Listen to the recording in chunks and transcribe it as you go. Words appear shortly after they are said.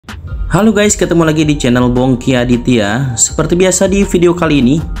Halo guys, ketemu lagi di channel Bongki Aditya. Seperti biasa di video kali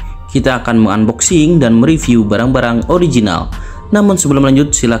ini kita akan mengunboxing dan mereview barang-barang original. Namun sebelum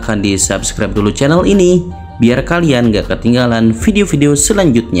lanjut silahkan di subscribe dulu channel ini biar kalian gak ketinggalan video-video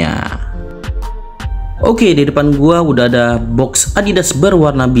selanjutnya. Oke, di depan gua udah ada box Adidas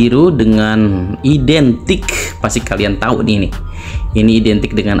berwarna biru dengan identik, pasti kalian tahu nih. Ini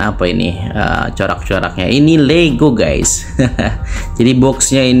identik dengan apa ini? Corak-coraknya ini Lego guys. Jadi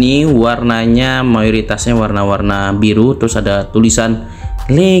boxnya ini warnanya mayoritasnya warna-warna biru, terus ada tulisan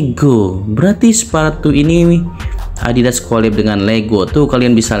Lego. Berarti sepatu ini Adidas collab dengan Lego. Tuh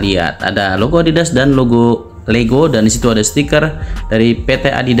kalian bisa lihat ada logo Adidas dan logo Lego, dan disitu ada stiker dari PT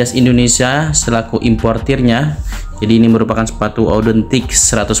Adidas Indonesia selaku importirnya. Jadi ini merupakan sepatu autentik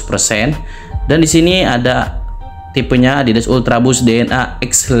 100%. Dan di sini ada tipenya Adidas Ultraboost DNA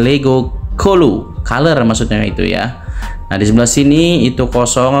X Lego Color maksudnya itu ya. Nah di sebelah sini itu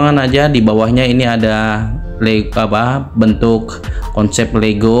kosongan aja, di bawahnya ini ada bentuk konsep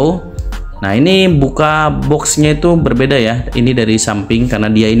Lego. Nah ini buka boxnya itu berbeda ya, ini dari samping karena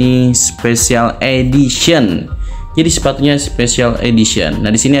dia ini special edition. Jadi sepatunya special edition. Nah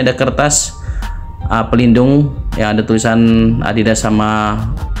di sini ada kertas pelindung yang ada tulisan Adidas sama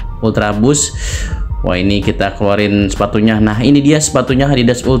Ultraboost. Wah ini kita keluarin sepatunya. Nah ini dia sepatunya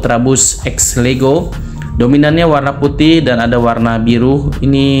Adidas Ultraboost X Lego. Dominannya warna putih dan ada warna biru.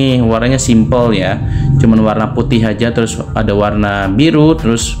 Ini warnanya simple ya, cuman warna putih aja, terus ada warna biru,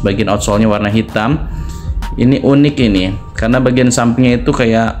 terus bagian outsole-nya warna hitam. Ini unik ini karena bagian sampingnya itu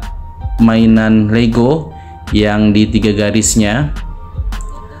kayak mainan Lego yang di 3 garisnya.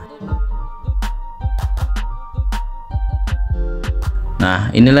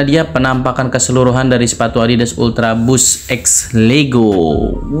 Nah inilah dia penampakan keseluruhan dari sepatu Adidas Ultraboost X Lego.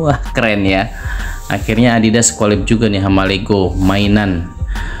 Wah keren ya, akhirnya Adidas collab juga nih sama Lego. Mainan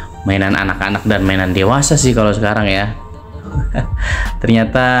anak-anak dan mainan dewasa sih kalau sekarang ya.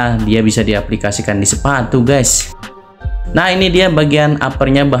 Ternyata dia bisa diaplikasikan di sepatu guys. Nah ini dia bagian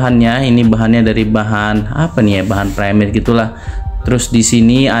uppernya, bahannya ini bahannya dari bahan apa nih ya, bahan primer gitulah. Terus di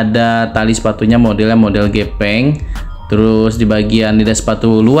sini ada tali sepatunya modelnya model gepeng. Terus di bagian lidah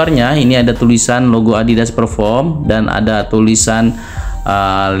sepatu luarnya ini ada tulisan logo Adidas Perform dan ada tulisan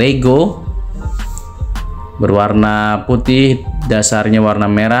Lego berwarna putih, dasarnya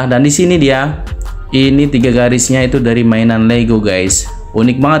warna merah, dan di sini dia ini 3 garisnya itu dari mainan Lego guys.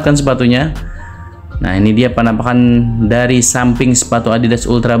 Unik banget kan sepatunya. Nah ini dia penampakan dari samping sepatu Adidas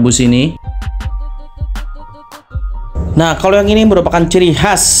Ultraboost ini. Nah kalau yang ini merupakan ciri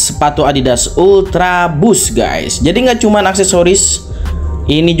khas sepatu Adidas Ultraboost guys. Jadi nggak cuma aksesoris,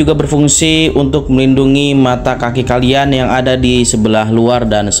 ini juga berfungsi untuk melindungi mata kaki kalian yang ada di sebelah luar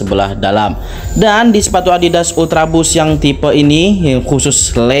dan sebelah dalam. Dan di sepatu Adidas Ultraboost yang tipe ini, yang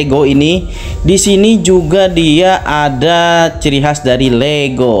khusus Lego ini, di sini juga dia ada ciri khas dari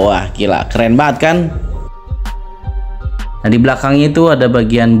Lego. Wah gila, keren banget kan? Nah di belakangnya itu ada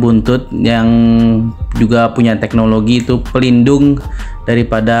bagian buntut yang juga punya teknologi itu pelindung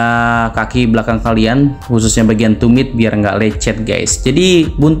daripada kaki belakang kalian, khususnya bagian tumit biar nggak lecet guys. Jadi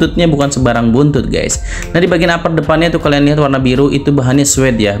buntutnya bukan sembarang buntut guys. Nah di bagian upper depannya tuh kalian lihat warna biru, itu bahannya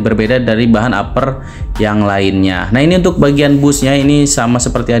suede ya, berbeda dari bahan upper yang lainnya. Nah ini untuk bagian boostnya ini sama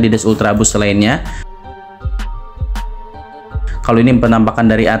seperti Adidas Ultraboost lainnya. Kalau ini penampakan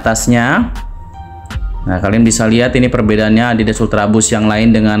dari atasnya. Nah kalian bisa lihat ini perbedaannya Adidas Ultraboost yang lain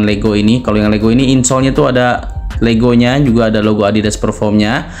dengan Lego ini. Kalau yang Lego ini insole-nya tuh ada Legonya, juga ada logo Adidas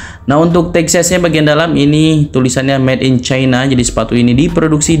Performnya. Nah untuk tag size-nya bagian dalam ini tulisannya made in China, jadi sepatu ini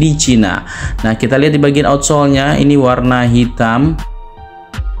diproduksi di Cina. Nah kita lihat di bagian outsole-nya ini warna hitam.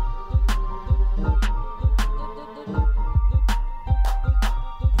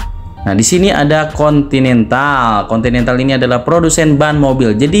 Nah di sini ada Continental. Continental ini adalah produsen ban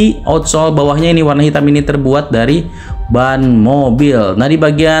mobil. Jadi outsole bawahnya ini warna hitam ini terbuat dari ban mobil. Nah di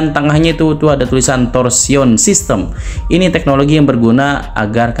bagian tengahnya itu ada tulisan torsion system. Ini teknologi yang berguna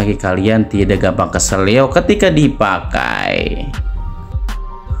agar kaki kalian tidak gampang keseleo ketika dipakai.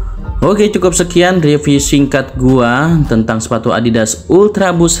 Oke, cukup sekian review singkat gua tentang sepatu Adidas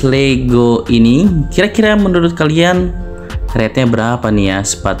Ultraboost Lego ini. Kira-kira menurut kalian rate-nya berapa nih ya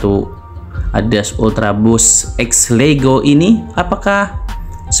sepatu Adidas Ultraboost X Lego ini? Apakah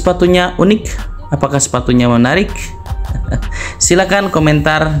sepatunya unik? Apakah sepatunya menarik? Silahkan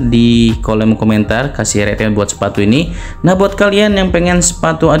komentar di kolom komentar, kasih rate-nya buat sepatu ini. Nah buat kalian yang pengen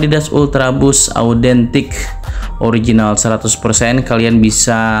sepatu Adidas Ultraboost autentik original 100%, kalian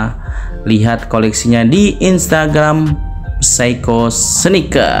bisa lihat koleksinya di Instagram Psycho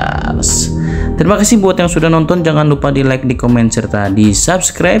Sneakers. Terima kasih buat yang sudah nonton, jangan lupa di like, di komen, serta di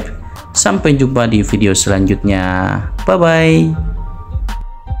subscribe. Sampai jumpa di video selanjutnya. Bye bye.